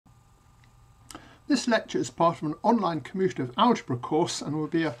This lecture is part of an online commutative algebra course and will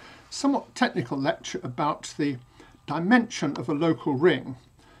be a somewhat technical lecture about the dimension of a local ring.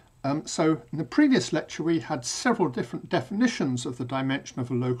 So in the previous lecture we had several different definitions of the dimension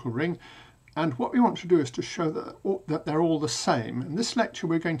of a local ring, and what we want to do is to show that they're all the same. In this lecture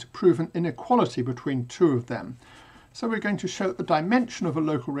we're going to prove an inequality between two of them. So we're going to show that the dimension of a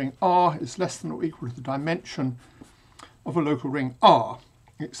local ring R is less than or equal to the dimension of a local ring R,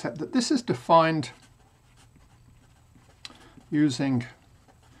 except that this is defined using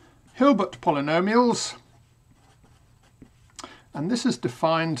Hilbert polynomials, and this is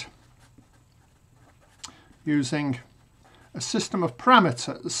defined using a system of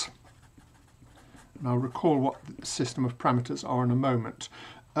parameters. And I'll recall what the system of parameters are in a moment.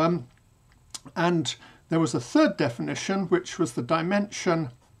 And there was a third definition, which was the dimension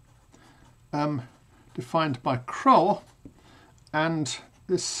defined by Krull, and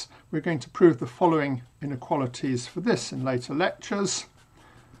this we're going to prove the following inequalities for this in later lectures.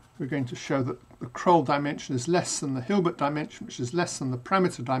 We're going to show that the Krull dimension is less than the Hilbert dimension, which is less than the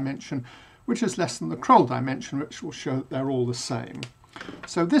parameter dimension, which is less than the Krull dimension, which will show that they're all the same.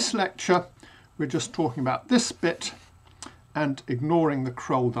 So this lecture we're just talking about this bit and ignoring the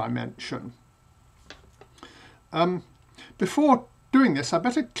Krull dimension. Before doing this, I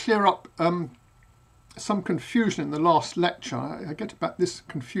better clear up some confusion in the last lecture. I get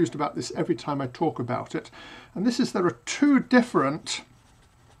confused about this every time I talk about it. And this is there are two different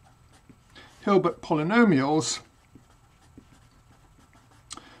Hilbert polynomials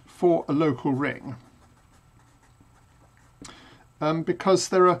for a local ring. Because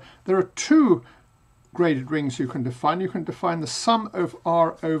there are two graded rings you can define. You can define the sum of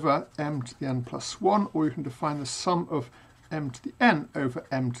R over m to the n plus 1, or you can define the sum of m to the n over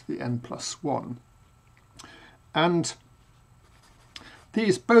m to the n plus 1. And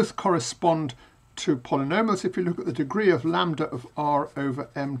these both correspond to polynomials. If you look at the degree of lambda of R over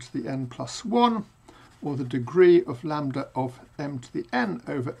m to the n plus 1, or the degree of lambda of m to the n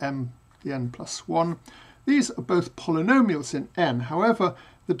over m to the n plus 1, these are both polynomials in n. However,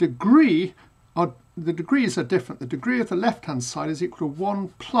 the degrees are different. The degree of the left-hand side is equal to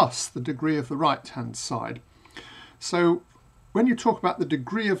 1 plus the degree of the right-hand side. So when you talk about the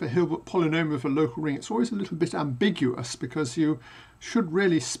degree of a Hilbert polynomial of a local ring, it's always a little bit ambiguous because you should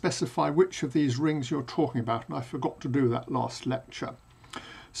really specify which of these rings you're talking about, and I forgot to do that last lecture.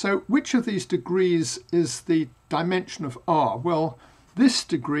 So which of these degrees is the dimension of R? Well, this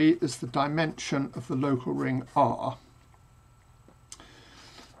degree is the dimension of the local ring R.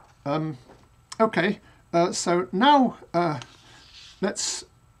 So now let's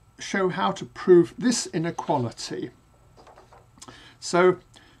show how to prove this inequality. So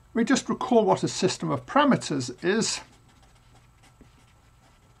we just recall what a system of parameters is.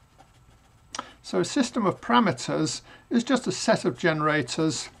 So a system of parameters is just a set of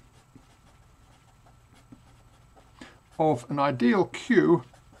generators of an ideal Q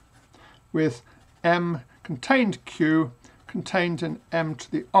with m contained Q contained in m to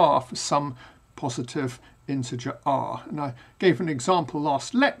the r for some positive integer r. And I gave an example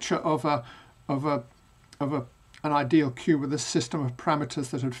last lecture of an ideal Q with a system of parameters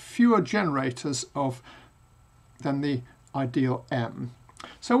that had fewer generators than the ideal m.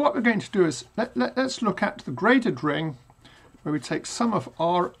 So what we're going to do is let's look at the graded ring where we take sum of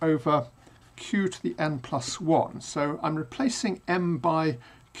r over q to the n plus 1. So I'm replacing m by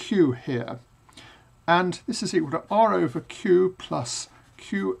q here. And this is equal to r over q plus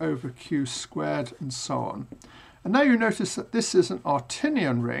q over q squared and so on. And now you notice that this is an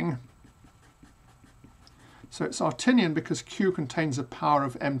Artinian ring. So it's Artinian because q contains a power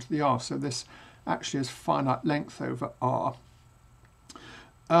of m to the r. So this actually has finite length over r.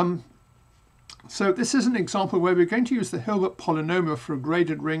 So this is an example where we're going to use the Hilbert polynomial for a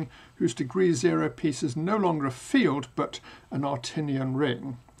graded ring whose degree 0 piece is no longer a field but an Artinian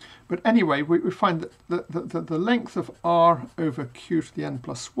ring. But anyway, we find that the length of r over q to the n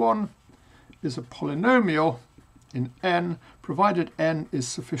plus 1 is a polynomial in n, provided n is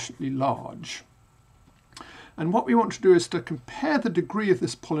sufficiently large. And what we want to do is to compare the degree of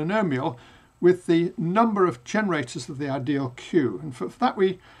this polynomial with the number of generators of the ideal Q. And for that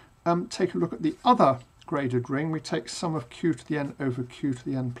we take a look at the other graded ring. We take sum of q to the n over q to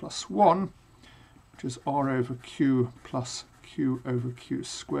the n plus 1, which is r over q plus q over q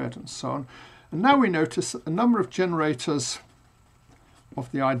squared and so on. And now we notice that the number of generators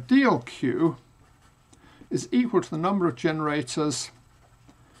of the ideal Q is equal to the number of generators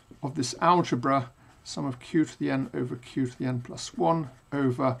of this algebra, sum of q to the n over q to the n plus 1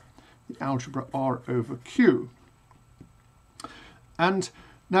 over the algebra r over q. And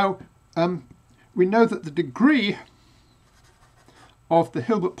now we know that the degree of the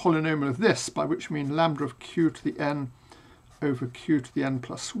Hilbert polynomial of this, by which we mean lambda of q to the n over q to the n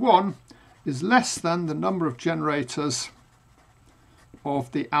plus 1, is less than the number of generators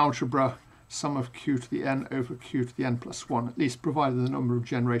of the algebra sum of q to the n over q to the n plus 1, at least provided the number of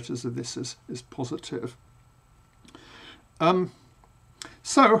generators of this is positive.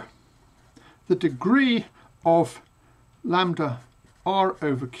 So the degree of lambda r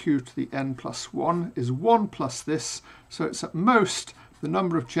over q to the n plus 1 is 1 plus this, so it's at most the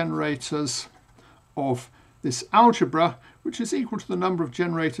number of generators of this algebra, which is equal to the number of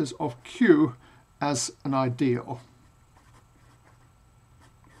generators of q as an ideal.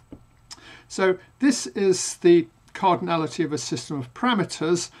 So this is the cardinality of a system of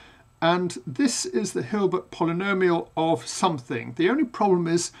parameters, and this is the Hilbert polynomial of something. The only problem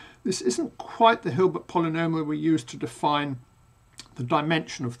is this isn't quite the Hilbert polynomial we use to define the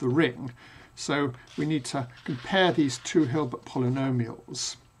dimension of the ring. So we need to compare these two Hilbert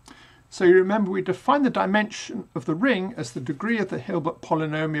polynomials. So you remember we define the dimension of the ring as the degree of the Hilbert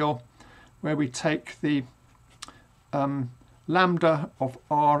polynomial, where we take the lambda of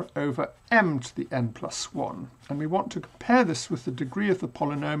r over m to the n plus 1. And we want to compare this with the degree of the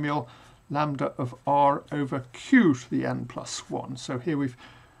polynomial lambda of r over q to the n plus 1. So here we've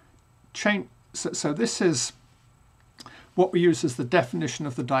changed, so this is what we use as the definition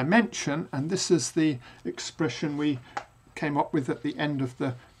of the dimension, and this is the expression we came up with at the end of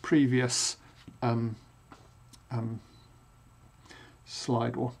the previous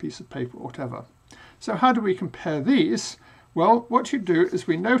slide or piece of paper or whatever. So how do we compare these? Well, what you do is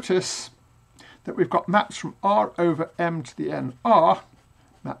we notice that we've got maps from r over m to the n r,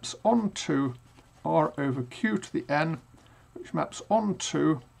 maps onto r over q to the n, which maps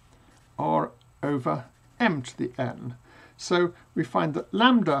onto r over m to the n. So we find that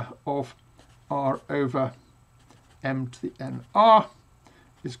lambda of r over m to the n r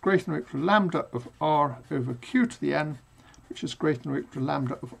is greater than or equal to lambda of r over q to the n, which is greater than or equal to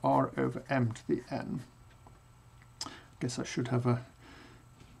lambda of r over m to the n. I guess I should have a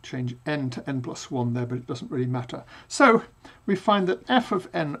change n to n plus 1 there, but it doesn't really matter. So we find that f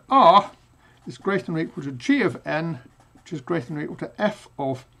of nr is greater than or equal to g of n, which is greater than or equal to f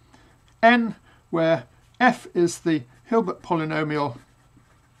of n, where f is the Hilbert polynomial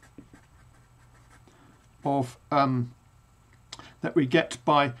of that we get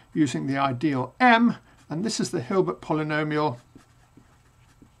by using the ideal m, and this is the Hilbert polynomial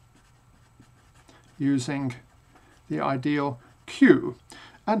using the ideal q.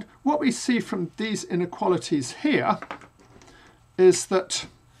 And what we see from these inequalities here is that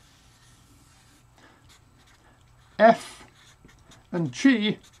f and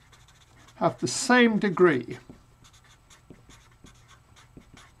g have the same degree.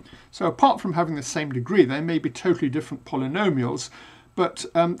 So apart from having the same degree, they may be totally different polynomials, but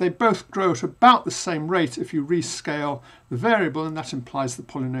they both grow at about the same rate if you rescale the variable, and that implies the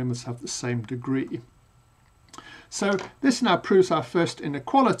polynomials have the same degree. So this now proves our first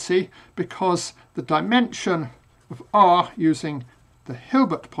inequality, because the dimension of r using the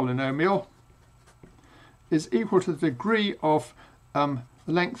Hilbert polynomial is equal to the degree of the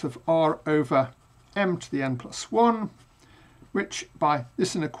length of r over m to the n plus 1, which by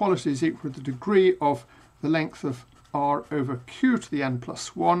this inequality is equal to the degree of the length of r over q to the n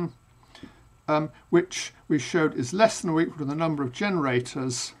plus 1, which we showed is less than or equal to the number of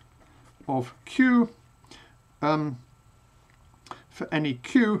generators of q for any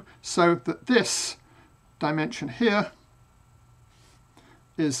q, so that this dimension here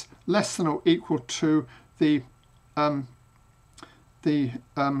is less than or equal to the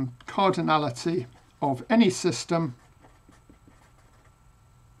cardinality of any system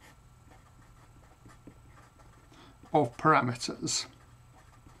of parameters.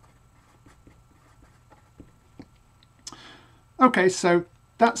 Okay, so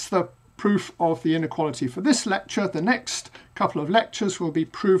that's the proof of the inequality for this lecture. The next couple of lectures will be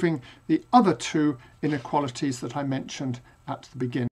proving the other two inequalities that I mentioned at the beginning.